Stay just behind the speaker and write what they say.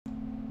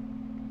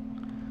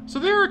So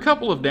there are a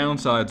couple of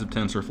downsides of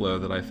TensorFlow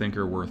that I think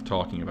are worth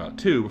talking about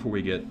too before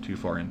we get too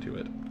far into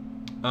it.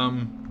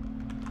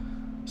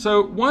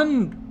 So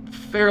one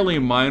fairly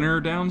minor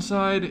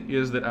downside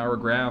is that our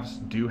graphs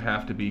do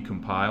have to be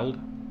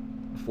compiled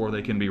before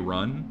they can be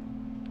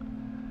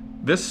run.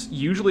 This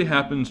usually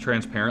happens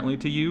transparently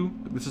to you.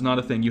 This is not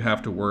a thing you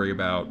have to worry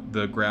about.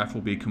 The graph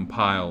will be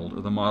compiled,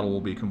 or the model will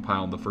be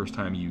compiled the first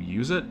time you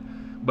use it,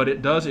 but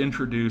it does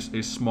introduce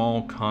a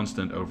small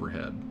constant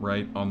overhead,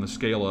 right, on the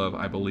scale of,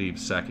 I believe,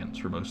 seconds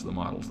for most of the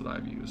models that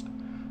I've used.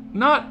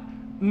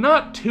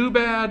 Not too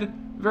bad,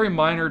 very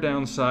minor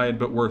downside,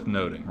 but worth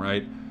noting,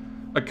 right?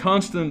 A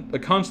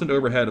constant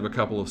overhead of a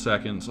couple of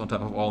seconds on top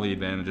of all the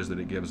advantages that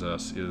it gives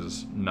us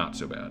is not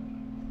so bad.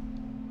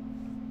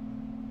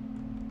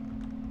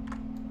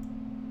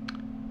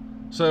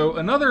 So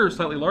another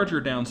slightly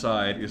larger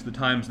downside is the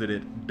times that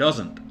it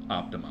doesn't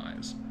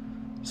optimize.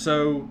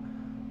 So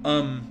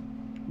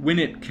when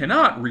it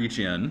cannot reach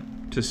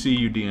in to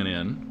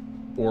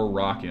CUDNN or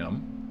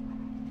ROCm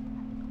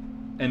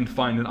and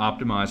find an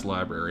optimized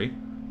library,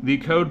 the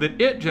code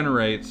that it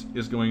generates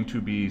is going to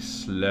be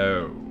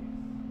slow.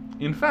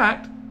 In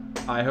fact,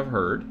 I have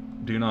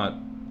heard, do not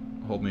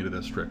hold me to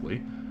this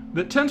strictly,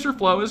 that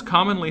TensorFlow is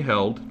commonly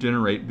held to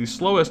generate the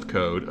slowest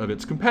code of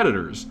its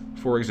competitors,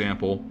 for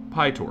example,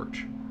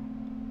 PyTorch,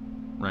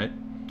 right?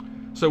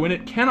 So when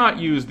it cannot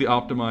use the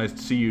optimized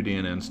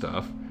CUDNN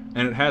stuff,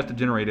 and it has to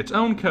generate its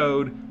own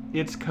code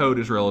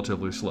is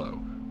relatively slow,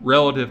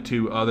 relative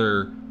to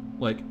other,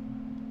 like,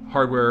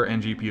 hardware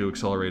and GPU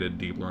accelerated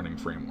deep learning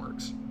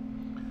frameworks.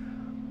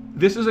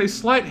 This is a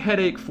slight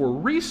headache for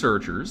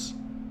researchers,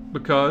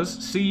 because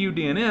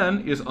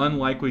CUDNN is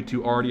unlikely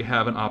to already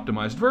have an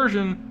optimized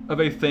version of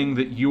a thing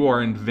that you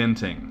are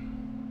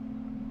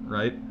inventing,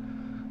 right?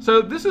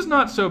 So this is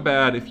not so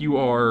bad if you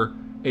are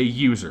a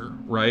user,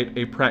 right?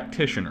 A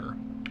practitioner,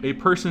 a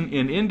person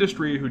in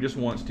industry who just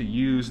wants to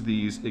use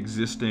these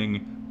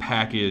existing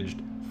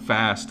packaged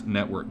fast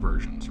network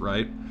versions,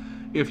 right?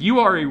 If you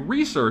are a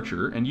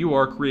researcher and you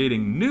are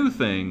creating new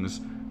things,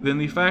 then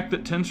the fact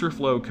that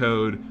TensorFlow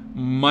code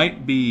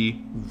might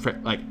be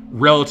like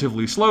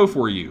relatively slow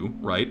for you,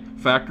 right?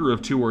 Factor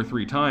of 2 or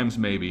 3 times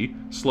maybe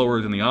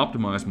slower than the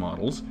optimized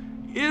models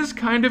is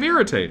kind of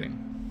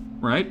irritating,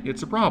 right?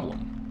 It's a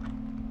problem.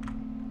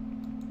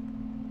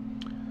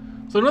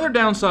 So another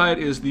downside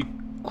is the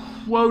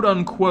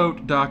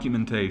quote-unquote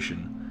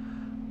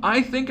documentation.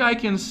 I think I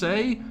can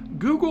say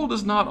Google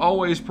does not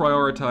always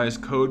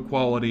prioritize code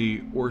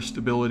quality or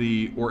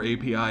stability or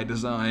API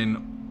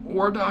design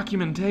or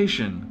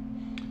documentation.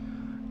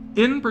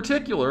 In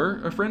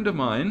particular, a friend of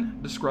mine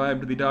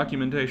described the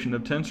documentation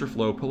of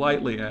TensorFlow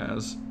politely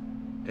as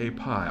a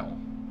pile.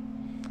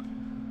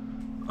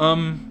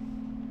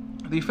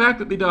 The fact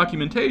that the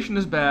documentation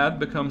is bad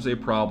becomes a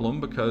problem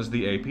because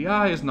the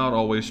API is not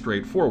always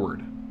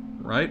straightforward,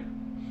 right?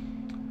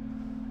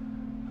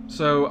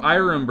 So I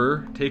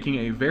remember taking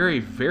a very,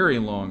 very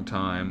long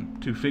time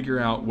to figure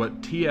out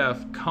what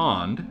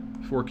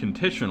tf-cond, for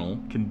conditional,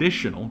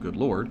 good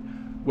lord,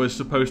 was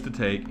supposed to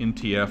take in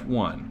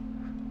tf1.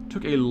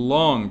 Took a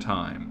long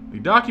time. The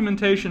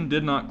documentation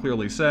did not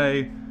clearly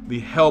say, the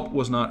help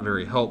was not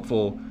very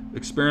helpful,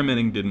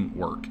 experimenting didn't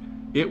work.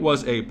 It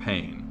was a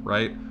pain,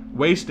 right?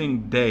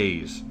 Wasting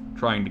days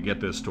trying to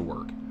get this to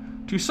work.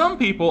 To some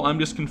people, I'm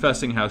just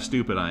confessing how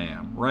stupid I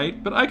am,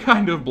 right? But I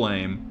kind of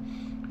blame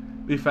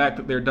the fact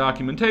that their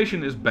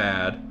documentation is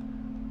bad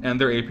and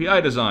their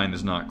API design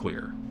is not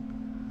clear.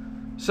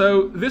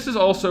 So this is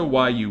also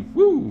why you,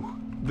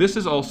 this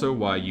is also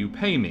why you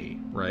pay me,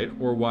 right?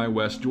 Or why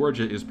West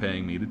Georgia is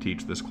paying me to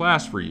teach this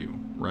class for you,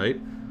 right?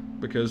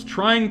 Because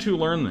trying to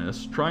learn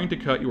this, trying to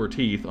cut your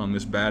teeth on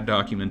this bad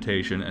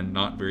documentation and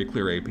not very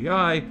clear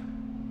API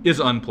is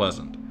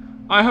unpleasant.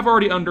 I have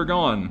already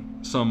undergone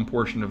some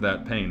portion of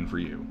that pain for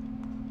you.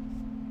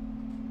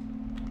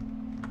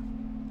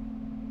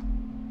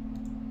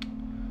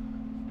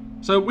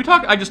 So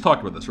I just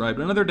talked about this, right?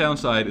 But another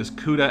downside is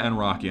CUDA and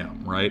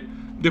ROCm, right?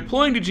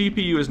 Deploying to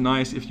GPU is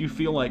nice if you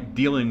feel like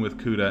dealing with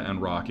CUDA and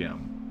ROCm,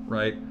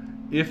 right?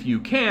 If you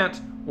can't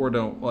or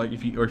don't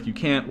if you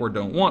can't or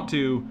don't want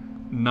to,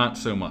 not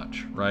so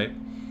much, right?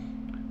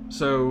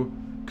 So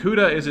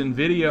CUDA is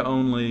NVIDIA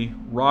only,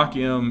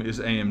 ROCm is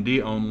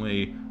AMD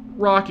only,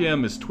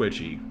 ROCm is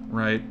twitchy,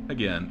 right?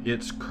 Again,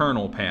 it's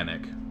kernel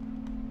panic.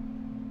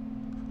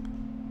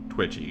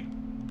 Twitchy.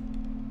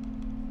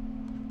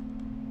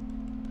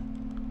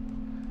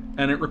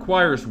 And it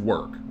requires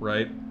work,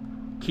 right?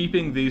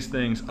 Keeping these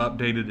things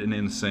updated and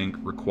in sync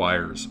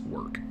requires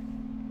work.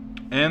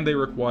 And they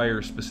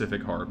require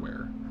specific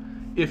hardware.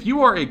 If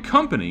you are a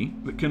company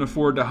that can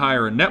afford to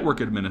hire a network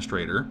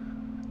administrator,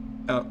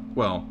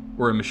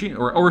 or a machine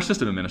or a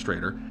system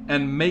administrator,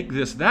 and make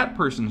this that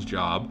person's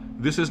job,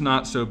 this is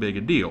not so big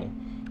a deal.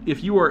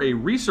 If you are a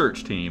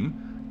research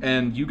team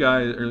and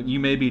you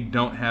maybe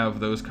don't have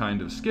those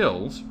kind of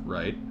skills,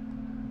 right?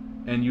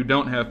 And you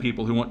don't have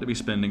people who want to be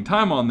spending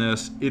time on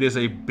this, it is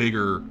a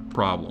bigger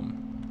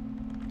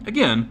problem.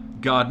 Again,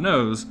 God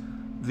knows,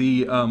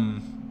 the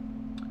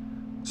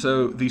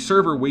So the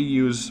server we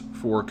use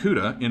for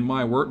CUDA in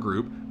my work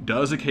group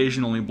does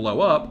occasionally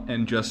blow up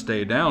and just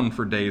stay down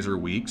for days or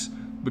weeks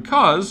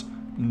because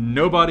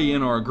nobody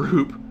in our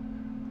group,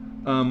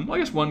 well, I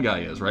guess one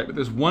guy is, right? But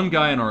there's one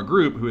guy in our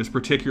group who is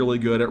particularly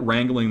good at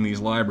wrangling these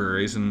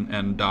libraries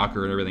and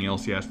Docker and everything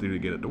else he has to do to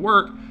get it to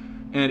work,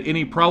 and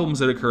any problems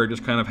that occur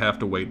just kind of have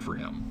to wait for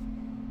him.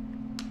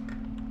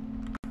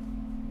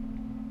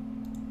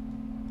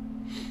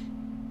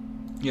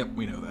 Yep,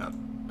 we know that.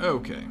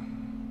 Okay.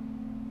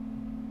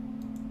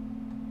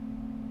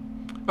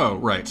 Oh,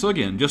 right. So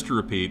again, just to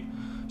repeat,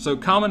 so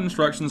common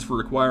instructions for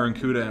acquiring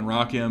CUDA and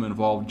ROCm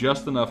involve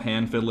just enough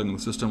hand fiddling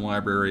with system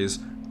libraries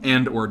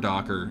and or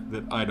Docker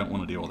that I don't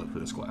want to deal with it for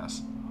this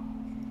class.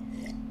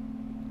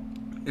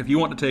 If you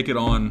want to take it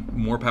on,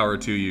 more power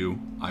to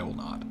you. I will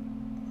not.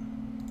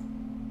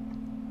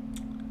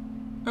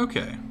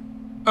 Okay.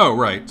 Oh,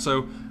 right.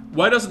 So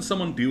why doesn't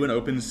someone do an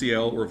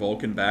OpenCL or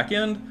Vulkan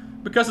backend?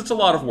 Because it's a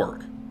lot of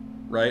work,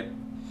 right?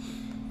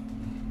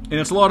 And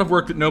it's a lot of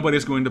work that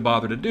nobody's going to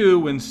bother to do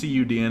when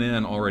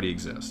CUDNN already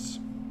exists,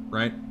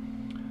 right?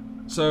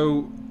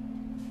 So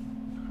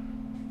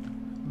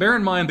bear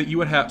in mind that you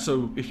would have,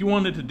 so if you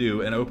wanted to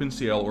do an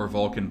OpenCL or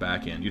Vulkan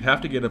backend, you'd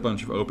have to get a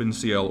bunch of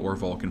OpenCL or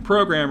Vulkan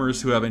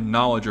programmers who have a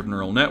knowledge of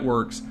neural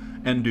networks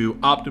and do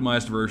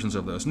optimized versions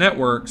of those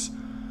networks.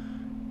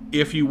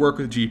 If you work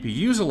with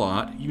GPUs a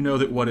lot, you know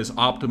that what is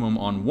optimum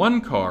on one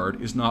card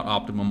is not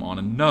optimum on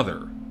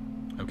another,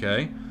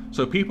 okay?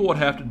 So people would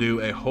have to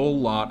do a whole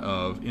lot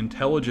of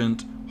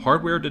intelligent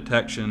hardware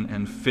detection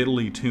and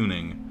fiddly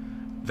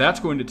tuning. That's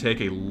going to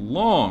take a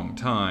long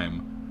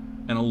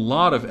time and a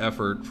lot of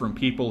effort from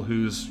people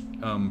whose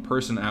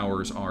person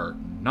hours are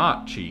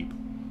not cheap.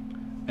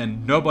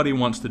 And nobody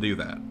wants to do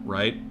that,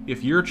 right?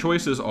 If your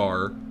choices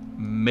are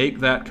make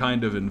that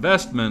kind of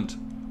investment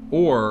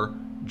or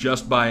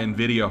just buy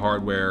NVIDIA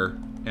hardware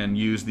and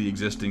use the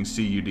existing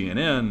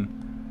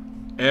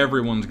CUDNN,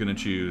 everyone's going to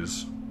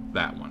choose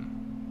that one.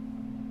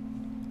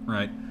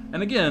 Right?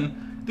 And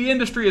again, the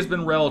industry has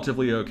been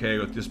relatively okay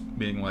with just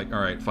being like, all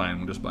right, fine,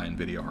 we'll just buy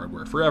NVIDIA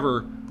hardware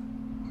forever.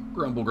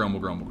 Grumble, grumble,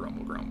 grumble,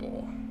 grumble,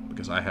 grumble.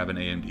 Because I have an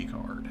AMD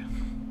card.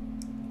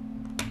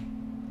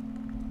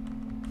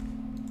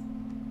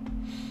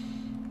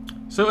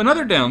 So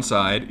another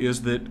downside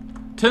is that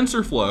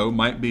TensorFlow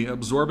might be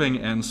absorbing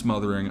and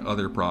smothering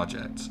other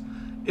projects.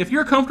 If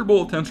you're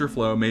comfortable with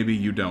TensorFlow, maybe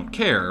you don't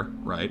care,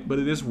 right? But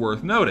it is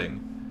worth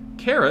noting.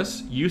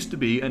 Keras used to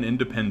be an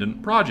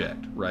independent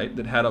project, right,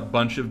 that had a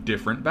bunch of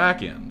different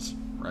backends,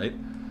 right?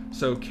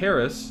 So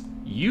Keras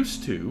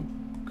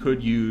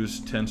could use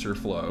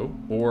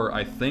TensorFlow, or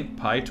I think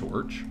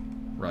PyTorch,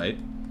 right?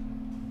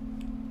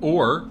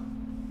 Or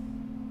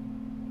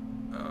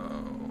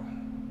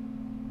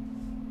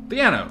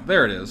Theano,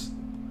 there it is.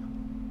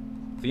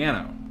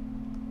 Theano.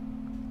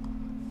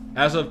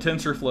 As of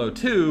TensorFlow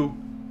 2,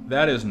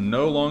 that is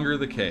no longer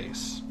the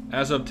case.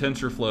 As of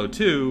TensorFlow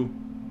 2,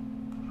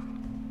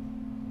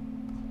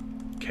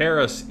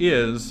 Keras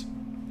is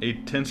a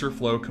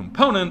TensorFlow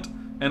component,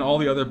 and all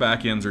the other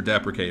backends are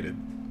deprecated.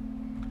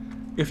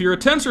 If you're a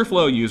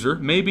TensorFlow user,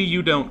 maybe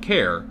you don't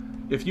care.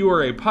 If you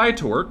are a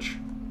PyTorch,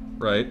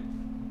 right,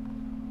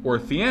 or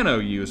Theano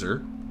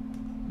user,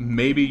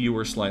 maybe you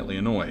are slightly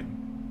annoyed.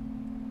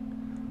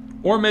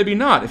 Or maybe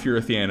not if you're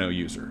a Theano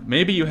user.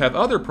 Maybe you have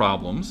other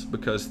problems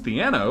because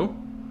Theano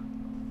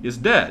is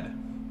dead.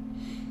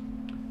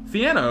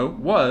 Theano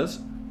was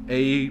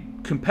a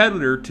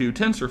competitor to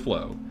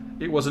TensorFlow.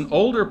 It was an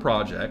older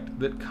project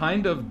that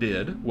kind of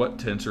did what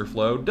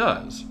TensorFlow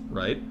does,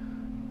 right?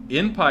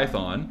 In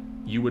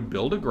Python, you would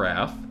build a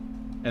graph,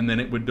 and then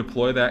it would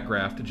deploy that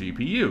graph to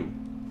GPU.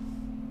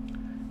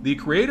 The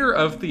creator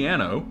of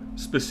Theano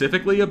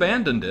specifically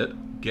abandoned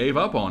it, gave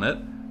up on it,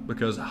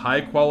 because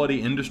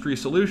high-quality industry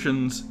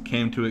solutions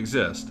came to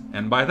exist.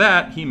 And by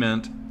that, he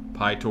meant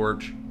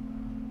PyTorch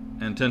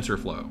and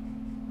TensorFlow,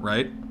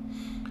 right?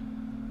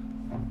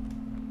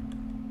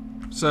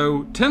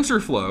 So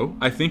TensorFlow,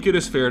 I think it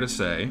is fair to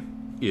say,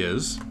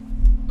 is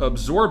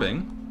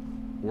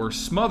absorbing or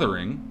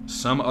smothering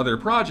some other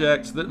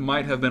projects that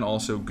might have been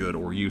also good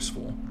or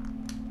useful.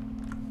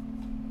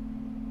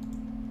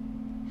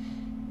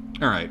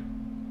 All right,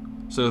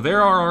 so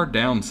there are our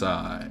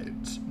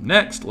downsides.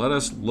 Next, let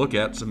us look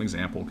at some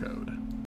example code.